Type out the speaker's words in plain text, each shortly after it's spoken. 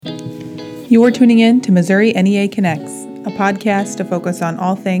You're tuning in to Missouri NEA Connects, a podcast to focus on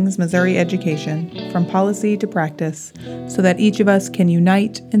all things Missouri education, from policy to practice, so that each of us can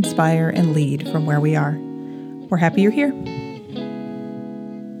unite, inspire, and lead from where we are. We're happy you're here.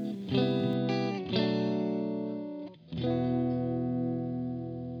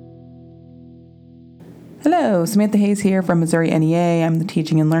 Hello, Samantha Hayes here from Missouri NEA. I'm the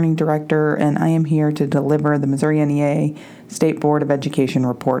Teaching and Learning Director, and I am here to deliver the Missouri NEA State Board of Education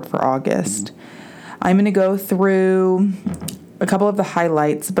report for August. I'm going to go through a couple of the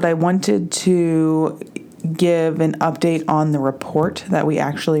highlights, but I wanted to give an update on the report that we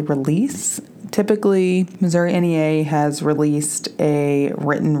actually release. Typically, Missouri NEA has released a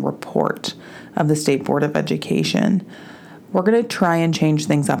written report of the State Board of Education. We're going to try and change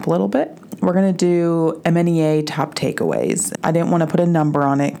things up a little bit. We're going to do MNEA top takeaways. I didn't want to put a number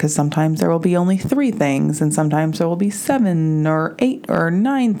on it because sometimes there will be only 3 things and sometimes there will be 7 or 8 or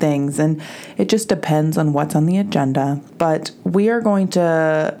 9 things, and it just depends on what's on the agenda. But we are going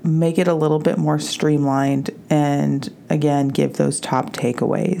to make it a little bit more streamlined and, again, give those top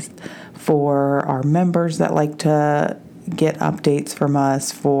takeaways for our members that like to get updates from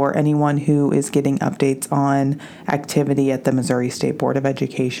us, for anyone who is getting updates on activity at the Missouri State Board of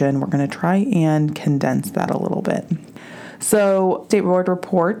Education. We're going to try and condense that a little bit. So, State Board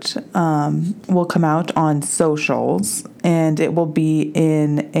report will come out on socials, and it will be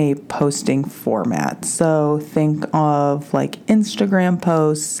in a posting format. So think of like Instagram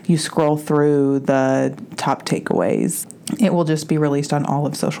posts. You scroll through the top takeaways. It will just be released on all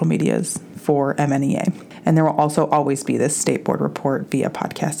of social medias for MNEA. And there will also always be this State Board report via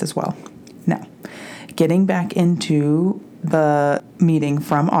podcast as well. Now, getting back into the meeting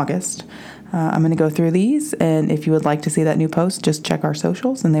from August, I'm going to go through these, and if you would like to see that new post, just check our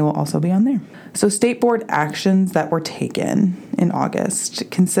socials, and they will also be on there. So State Board actions that were taken in August: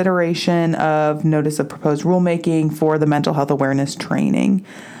 consideration of notice of proposed rulemaking for the mental health awareness training.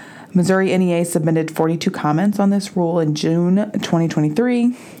 Missouri NEA submitted 42 comments on this rule in June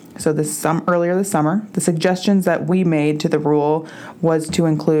 2023. So earlier this summer. The suggestions that we made to the rule was to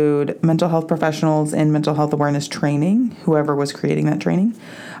include mental health professionals in mental health awareness training, whoever was creating that training,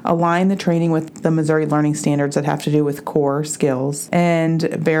 align the training with the Missouri learning standards that have to do with core skills, and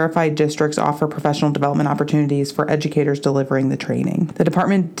verified districts offer professional development opportunities for educators delivering the training. The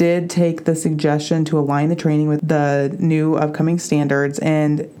department did take the suggestion to align the training with the new upcoming standards,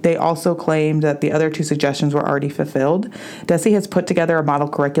 and they also claimed that the other 2 suggestions were already fulfilled. DESE has put together a model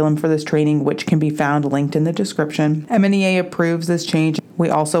curriculum for this training, which can be found linked in the description. MNEA approves this change. We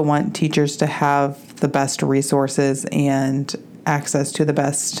also want teachers to have the best resources and access to the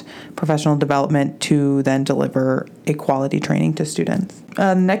best professional development to then deliver a quality training to students.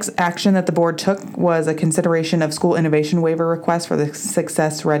 Next action that the board took was a consideration of school innovation waiver request for the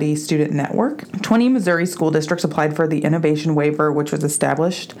Success Ready Student Network. 20 Missouri school districts applied for the innovation waiver, which was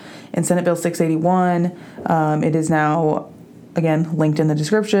established in Senate Bill 681. It is now, again, linked in the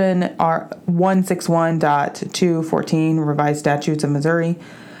description, R 161.214 Revised Statutes of Missouri,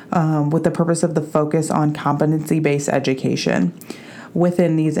 with the purpose of the focus on competency-based education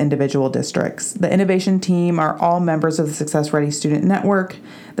within these individual districts. The innovation team are all members of the Success Ready Student Network.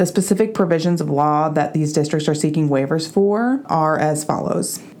 The specific provisions of law that these districts are seeking waivers for are as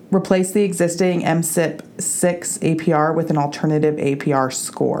follows. Replace the existing MSIP 6 APR with an alternative APR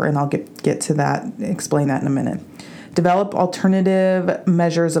score, and I'll get to that, explain that in a minute. Develop alternative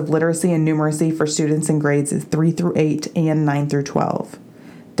measures of literacy and numeracy for students in grades 3 through 8 and 9 through 12.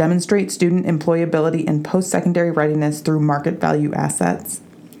 Demonstrate student employability and post-secondary readiness through market value assets.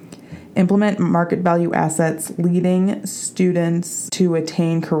 Implement market value assets leading students to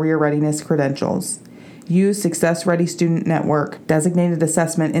attain career readiness credentials. Use Success Ready Student Network designated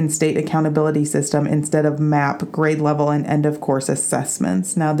assessment in state accountability system instead of MAP grade level and end of course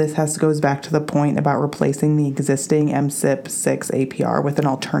assessments. Now this goes back to the point about replacing the existing MSIP 6 APR with an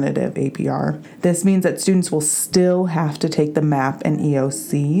alternative APR. This means that students will still have to take the MAP and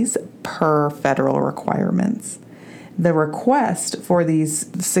EOCs per federal requirements. The request for these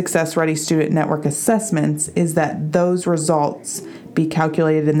Success Ready Student Network assessments is that those results be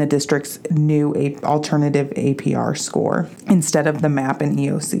calculated in the district's new alternative APR score instead of the MAP and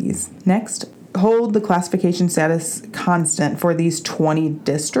EOCs. Next, hold the classification status constant for these 20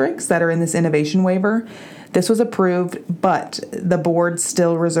 districts that are in this innovation waiver. This was approved, but the board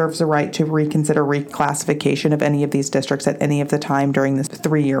still reserves the right to reconsider reclassification of any of these districts at any of the time during this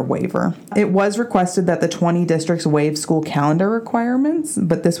 3-year waiver. It was requested that the 20 districts waive school calendar requirements,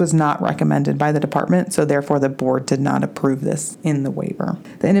 but this was not recommended by the department, so therefore the board did not approve this in the waiver.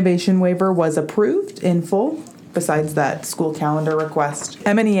 The innovation waiver was approved in full besides that school calendar request.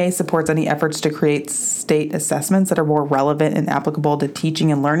 MNEA supports any efforts to create state assessments that are more relevant and applicable to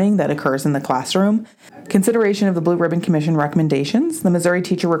teaching and learning that occurs in the classroom. Consideration of the Blue Ribbon Commission recommendations. The Missouri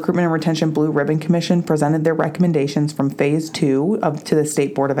Teacher Recruitment and Retention Blue Ribbon Commission presented their recommendations from Phase 2 to the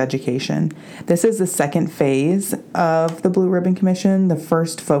State Board of Education. This is the second phase of the Blue Ribbon Commission. The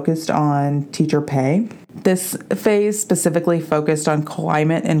first focused on teacher pay. This phase specifically focused on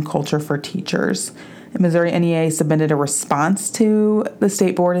climate and culture for teachers. Missouri NEA submitted a response to the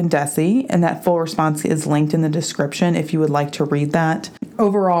State Board and DESE, and that full response is linked in the description if you would like to read that.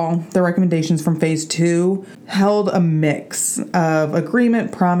 Overall, the recommendations from Phase 2 held a mix of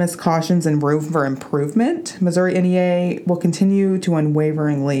agreement, promise, cautions, and room for improvement. Missouri NEA will continue to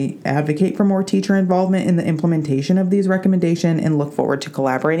unwaveringly advocate for more teacher involvement in the implementation of these recommendations and look forward to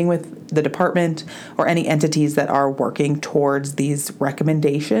collaborating with the department or any entities that are working towards these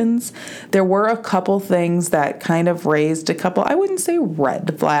recommendations. There were a couple things that kind of raised a couple, I wouldn't say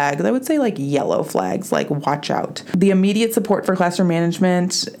red flags, I would say like yellow flags, like watch out. The immediate support for classroom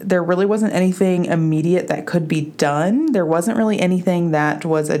management, there really wasn't anything immediate that could be done. There wasn't really anything that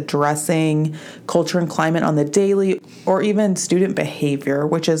was addressing culture and climate on the daily or even student behavior,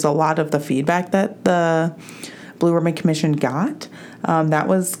 which is a lot of the feedback that the Blue Ribbon Commission got. That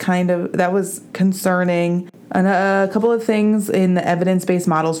was concerning. And a couple of things in the evidence-based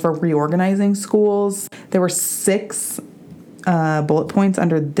models for reorganizing schools. There were 6 bullet points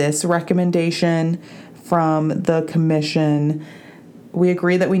under this recommendation from the commission. We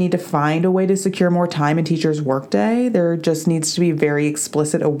agree that we need to find a way to secure more time in teachers' workday. There just needs to be very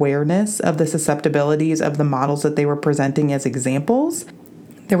explicit awareness of the susceptibilities of the models that they were presenting as examples.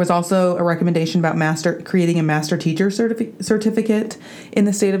 There was also a recommendation about creating a master teacher certificate in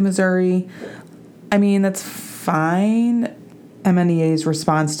the state of Missouri. I mean, that's fine. MNEA's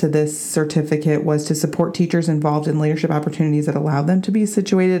response to this certificate was to support teachers involved in leadership opportunities that allow them to be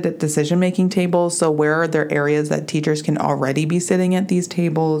situated at decision-making tables. So where are there areas that teachers can already be sitting at these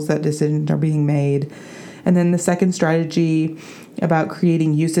tables that decisions are being made? And then the second strategy about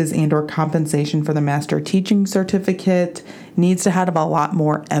creating uses and or compensation for the master teaching certificate needs to have a lot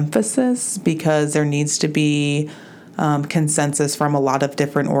more emphasis because there needs to be consensus from a lot of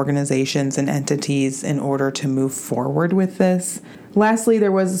different organizations and entities in order to move forward with this. Lastly,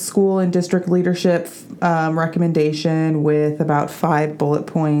 there was a school and district leadership recommendation with about 5 bullet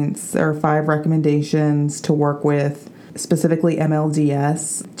points or 5 recommendations to work with, specifically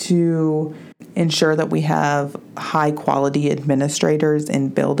MLDS, to ensure that we have high quality administrators in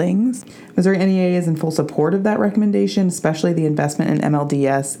buildings. Missouri NEA is in full support of that recommendation, especially the investment in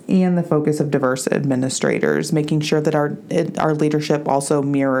MLDS and the focus of diverse administrators, making sure that our leadership also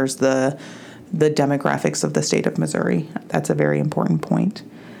mirrors the demographics of the state of Missouri. That's a very important point.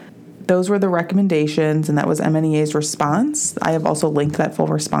 Those were the recommendations, and that was MNEA's response. I have also linked that full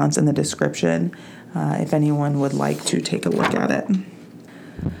response in the description if anyone would like to take a look at it.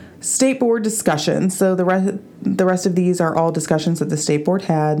 State board discussions. So the rest of these are all discussions that the state board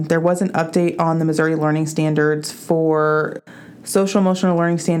had. There was an update on the Missouri Learning Standards for social emotional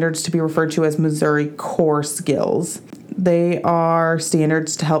learning standards to be referred to as Missouri Core Skills. They are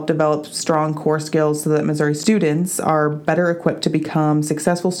standards to help develop strong core skills so that Missouri students are better equipped to become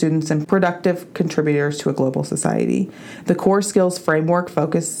successful students and productive contributors to a global society. The core skills framework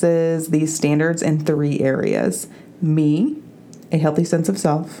focuses these standards in 3 areas: me, a healthy sense of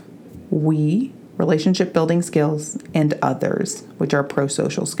self; we, relationship building skills; and others, which are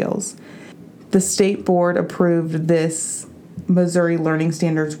pro-social skills. The state board approved this Missouri Learning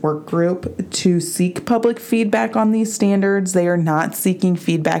Standards work group to seek public feedback on these standards. They are not seeking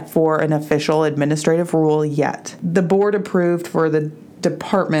feedback for an official administrative rule yet. The board approved for the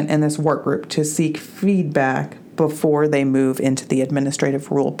department and this work group to seek feedback before they move into the administrative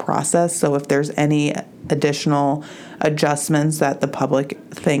rule process. So if there's any additional adjustments that the public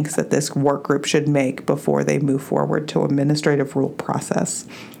thinks that this work group should make before they move forward to administrative rule process.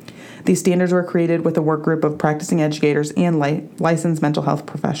 These standards were created with a work group of practicing educators and licensed mental health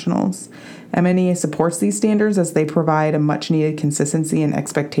professionals. MNEA supports these standards as they provide a much-needed consistency and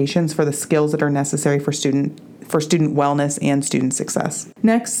expectations for the skills that are necessary for student wellness and student success.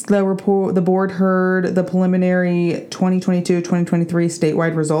 Next, the board heard the preliminary 2022-2023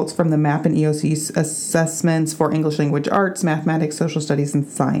 statewide results from the MAP and EOC assessments for English language arts, mathematics, social studies, and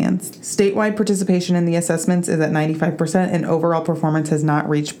science. Statewide participation in the assessments is at 95%, and overall performance has not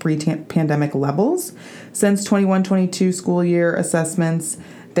reached pre-pandemic levels. Since 21-22 school year assessments,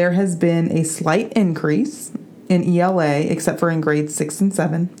 there has been a slight increase in ELA, except for in grades 6 and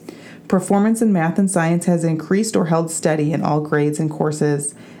 7. Performance in math and science has increased or held steady in all grades and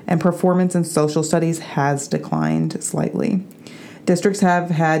courses, and performance in social studies has declined slightly. Districts have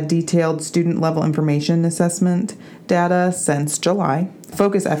had detailed student-level information assessment data since July.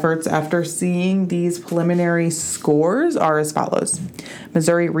 Focus efforts after seeing these preliminary scores are as follows.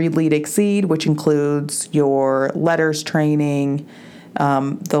 Missouri Read, Lead, Exceed, which includes your letters training,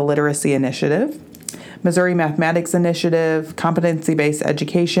 the literacy initiative. Missouri Mathematics Initiative, competency-based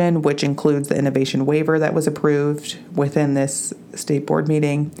education, which includes the innovation waiver that was approved within this state board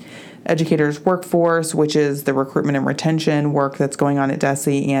meeting. Educators Workforce, which is the recruitment and retention work that's going on at DESE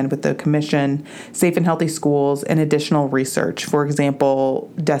and with the commission. Safe and Healthy Schools, and additional research. For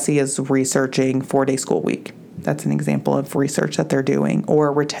example, DESE is researching 4-day school week. That's an example of research that they're doing,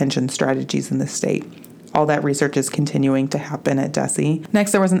 or retention strategies in the state. All that research is continuing to happen at DESE.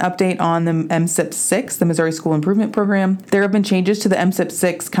 Next, there was an update on the MSIP 6, the Missouri School Improvement Program. There have been changes to the MSIP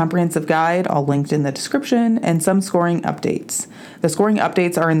 6 comprehensive guide, all linked in the description, and some scoring updates. The scoring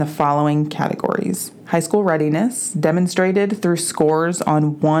updates are in the following categories. High school readiness, demonstrated through scores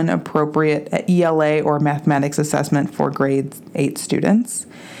on one appropriate ELA or mathematics assessment for grade 8 students.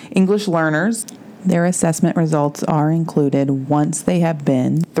 English learners, their assessment results are included once they have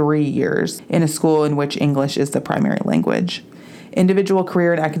been 3 years in a school in which English is the primary language. Individual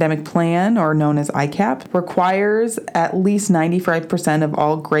Career and Academic Plan, or known as ICAP, requires at least 95% of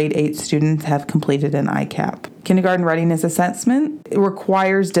all grade 8 students have completed an ICAP. Kindergarten Readiness Assessment, it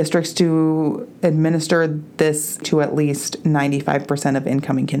requires districts to administer this to at least 95% of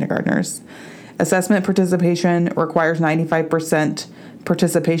incoming kindergartners. Assessment participation requires 95%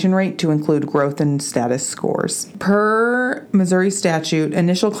 participation rate to include growth and status scores. Per Missouri statute,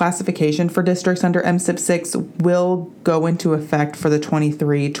 initial classification for districts under MSIP 6 will go into effect for the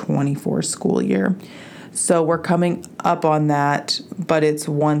 23-24 school year. So we're coming up on that, but it's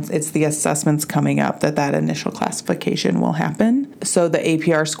the assessments coming up that initial classification will happen. So the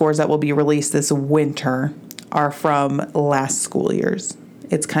APR scores that will be released this winter are from last school year's.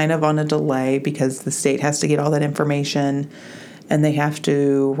 It's kind of on a delay because the state has to get all that information and they have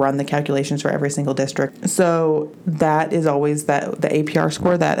to run the calculations for every single district. So that is always the APR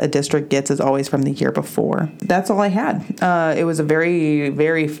score that a district gets is always from the year before. That's all I had. It was a very,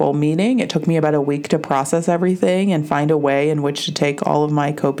 very full meeting. It took me about a week to process everything and find a way in which to take all of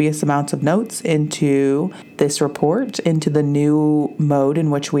my copious amounts of notes into this report, into the new mode in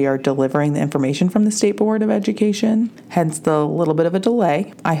which we are delivering the information from the State Board of Education, hence the little bit of a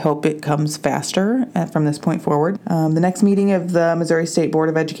delay. I hope it comes faster from this point forward. The next meeting of the Missouri State Board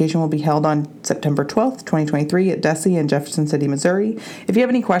of Education will be held on September 12th, 2023 at DESE in Jefferson City, Missouri. If you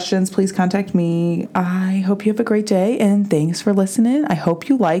have any questions, please contact me. I hope you have a great day, and thanks for listening. I hope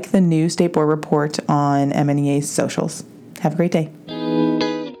you like the new State Board report on MNEA's socials. Have a great day.